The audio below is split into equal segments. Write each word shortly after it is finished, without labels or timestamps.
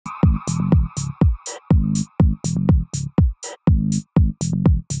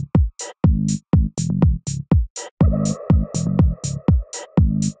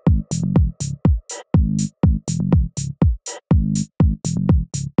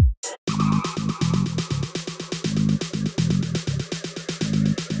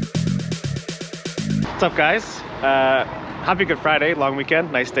What's up, guys? Happy Good Friday, long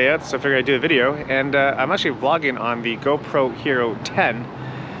weekend, nice day out, so I figured I'd do a video. And I'm actually vlogging on the GoPro Hero 10.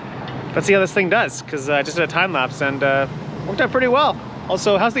 Let's see how this thing does, because I just did a time lapse and worked out pretty well.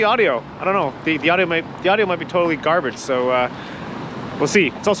 Also, how's the audio? I don't know. The audio might be totally garbage, so we'll see.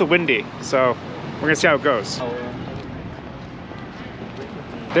 It's also windy, so we're gonna see how it goes.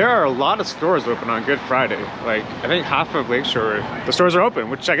 There are a lot of stores open on Good Friday. Like, I think half of Lakeshore, the stores are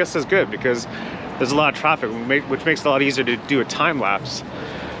open, which I guess is good because there's a lot of traffic, which makes it a lot easier to do a time lapse.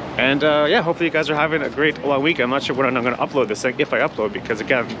 And yeah, hopefully you guys are having a great long week. I'm not sure when I'm going to upload this thing, if I upload, because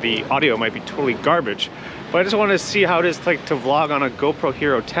again, the audio might be totally garbage. But I just wanted to see how it is like to vlog on a GoPro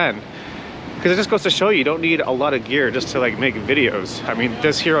Hero 10. Because it just goes to show you don't need a lot of gear just to like make videos. I mean,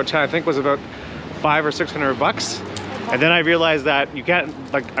 this Hero 10 I think was about $500 or $600. And then I realized that you can't,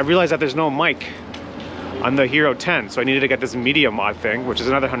 like, I realized that there's no mic on the Hero 10. So I needed to get this media mod thing, which is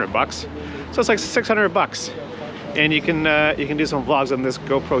another $100. So it's like $600. And you can do some vlogs on this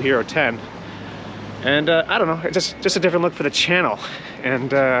GoPro Hero 10. And I don't know, it's just a different look for the channel.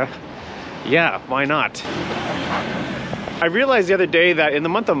 And yeah, why not? I realized the other day that in the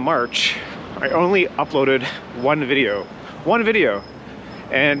month of March, I only uploaded one video.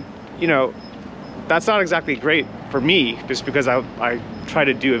 And you know, that's not exactly great for me, just because I try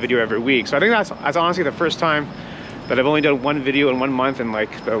to do a video every week. So I think that's honestly the first time that I've only done one video in 1 month in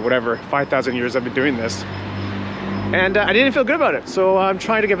like the whatever 5,000 years I've been doing this. And I didn't feel good about it. So I'm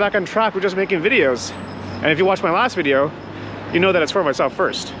trying to get back on track with just making videos. And if you watch my last video, you know that it's for myself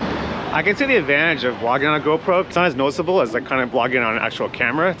first. I can see the advantage of vlogging on a GoPro. It's not as noticeable as like kind of vlogging on an actual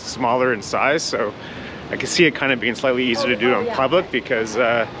camera. It's smaller in size, so I can see it kind of being slightly easier to do in public because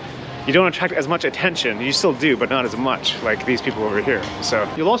you don't attract as much attention. You still do, but not as much, like these people over here.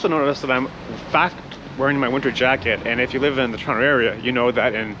 So you'll also notice that I'm back wearing my winter jacket, and if you live in the Toronto area, you know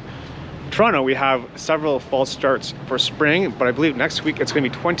that in Toronto we have several false starts for spring, but I believe next week it's going to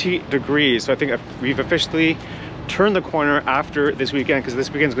be 20 degrees. So I think we've officially turned the corner after this weekend, because this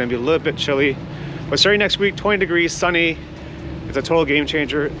weekend is going to be a little bit chilly. But starting next week, 20 degrees, sunny. It's a total game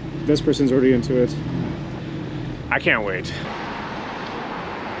changer. This person's already into it. I can't wait.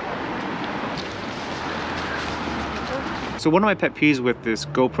 So one of my pet peeves with this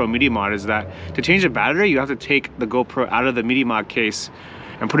GoPro Media Mod is that to change the battery, you have to take the GoPro out of the Media Mod case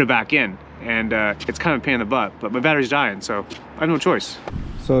and put it back in. And it's kind of a pain in the butt, but my battery's dying, so I have no choice.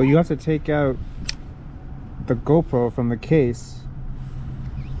 So you have to take out the GoPro from the case,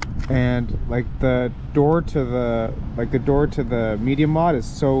 and like the door to the Media Mod is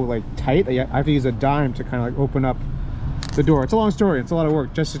so like tight that I have to use a dime to kind of like open up the door. It's a long story. It's a lot of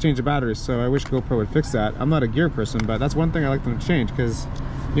work just to change the batteries, so I wish GoPro would fix that. I'm not a gear person, but that's one thing I like them to change, because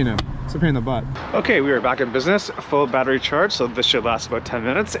you know, it's a pain in the butt. Okay, we are back in business, full battery charge, so this should last about 10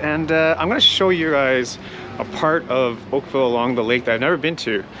 minutes. And I'm gonna show you guys a part of Oakville along the lake that I've never been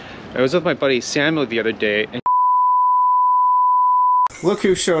to. I was with my buddy Samuel the other day, and look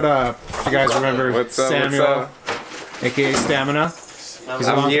who showed up. If you guys remember, what's up, Samuel, aka Stamina. He's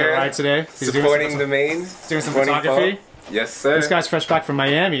along for the ride today. He's supporting the main. Doing some photography. Yes, sir. This guy's fresh back from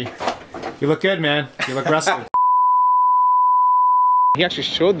Miami. You look good, man. You look rested. He actually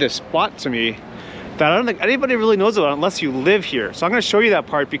showed this spot to me that I don't think anybody really knows about unless you live here. So I'm going to show you that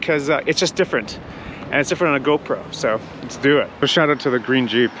part because it's just different. And it's different on a GoPro. So let's do it. A shout out to the green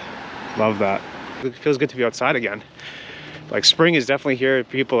Jeep. Love that. It feels good to be outside again. Like, spring is definitely here.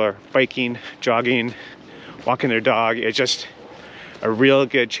 People are biking, jogging, walking their dog. It's just a real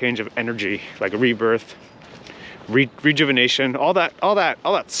good change of energy, like a rebirth, rejuvenation, all that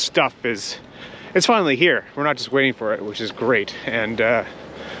stuff it's finally here. We're not just waiting for it, which is great. And if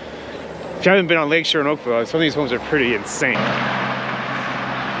you haven't been on Lakeshore in Oakville, some of these homes are pretty insane.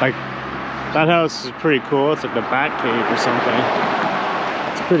 Like, that house is pretty cool. It's like the Bat Cave or something.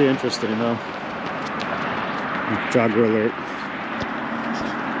 It's pretty interesting though. Jogger alert.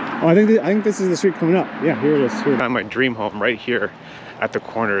 Oh, I think this is the street coming up. Yeah, here it is. Here. I'm at my dream home right here at the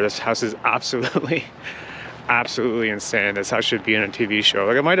corner. This house is absolutely insane. This house should be in a TV show.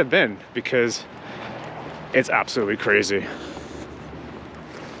 Like, it might have been, because it's absolutely crazy. I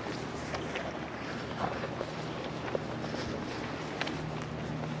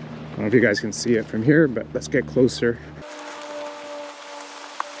don't know if you guys can see it from here, but let's get closer.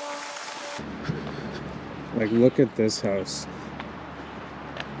 Like, look at this house.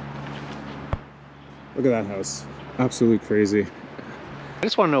 Look at that house. Absolutely crazy. I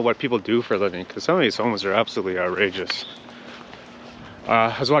just want to know what people do for a living, because some of these homes are absolutely outrageous.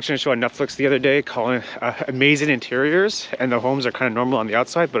 I was watching a show on Netflix the other day calling Amazing Interiors, and the homes are kind of normal on the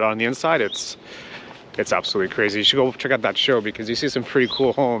outside, but on the inside it's absolutely crazy. You should go check out that show because you see some pretty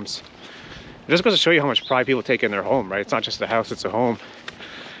cool homes. just goes to show you how much pride people take in their home, right? It's not just a house, it's a home.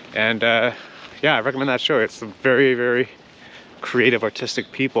 And yeah, I recommend that show. It's very, very creative,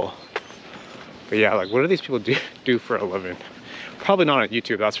 artistic people. But yeah, like, what do these people do for a living? Probably not on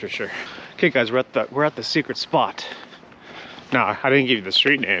YouTube, that's for sure. Okay guys, we're at the secret spot. Now, I didn't give you the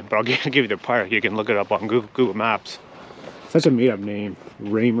street name, but I'll give you the park. You can look it up on Google Maps. Such a made-up name,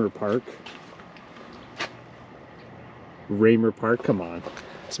 Raymer Park. Raymer Park, come on.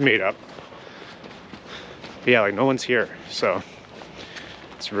 It's made up. But yeah, like, no one's here, so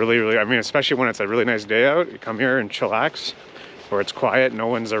it's really, really, I mean, especially when it's a really nice day out, you come here and chillax, where it's quiet, no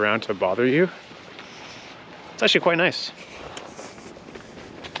one's around to bother you. It's actually quite nice.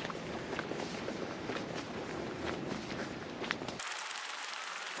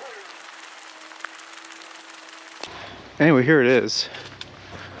 Anyway, here it is.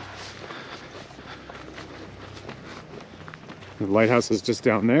 The lighthouse is just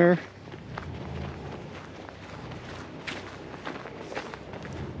down there.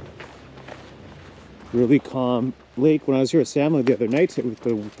 Really calm lake. When I was here with Samuel the other night,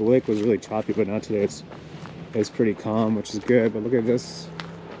 the lake was really choppy, but not today. It's pretty calm, which is good. But look at this.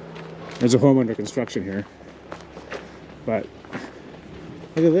 There's a home under construction here. But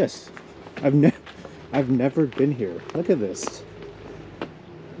look at this. I've never been here. Look at this.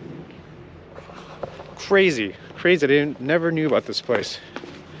 Crazy, crazy. I never knew about this place.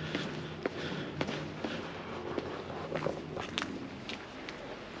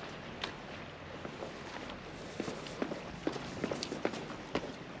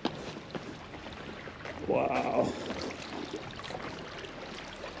 Wow.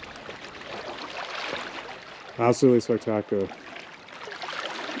 Absolutely spectacular.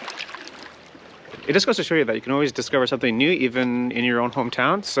 It just goes to show you that you can always discover something new, even in your own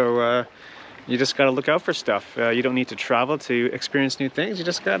hometown. So you just gotta look out for stuff. You don't need to travel to experience new things. You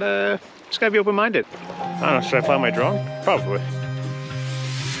just gotta be open-minded. I don't know, should I fly my drone? Probably.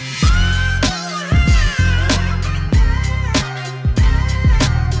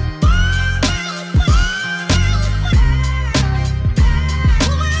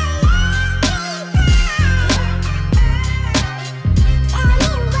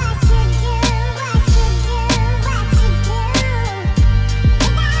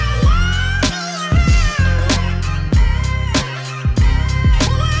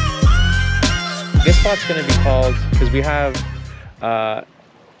 This spot's going to be called, because we have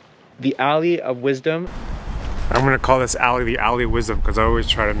the Alley of Wisdom. I'm going to call this alley the Alley of Wisdom because I always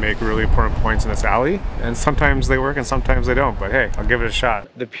try to make really important points in this alley, and sometimes they work and sometimes they don't, but hey, I'll give it a shot.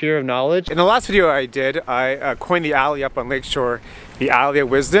 The Pier of Knowledge. In the last video I did, I coined the alley up on Lakeshore the Alley of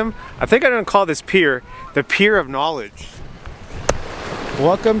Wisdom. I think I'm going to call this pier the Pier of Knowledge.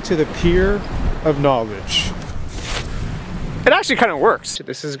 Welcome to the Pier of Knowledge. It actually kind of works.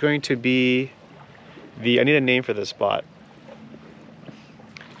 This is going to be I need a name for this spot.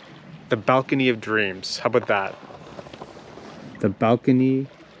 The Balcony of Dreams. How about that? The Balcony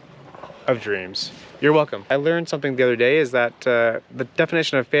of Dreams. You're welcome. I learned something the other day, is that the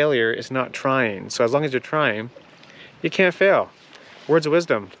definition of failure is not trying. So as long as you're trying, you can't fail. Words of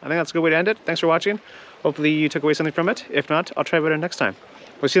wisdom. I think that's a good way to end it. Thanks for watching. Hopefully you took away something from it. If not, I'll try better next time.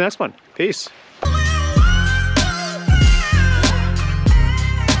 We'll see you in the next one. Peace.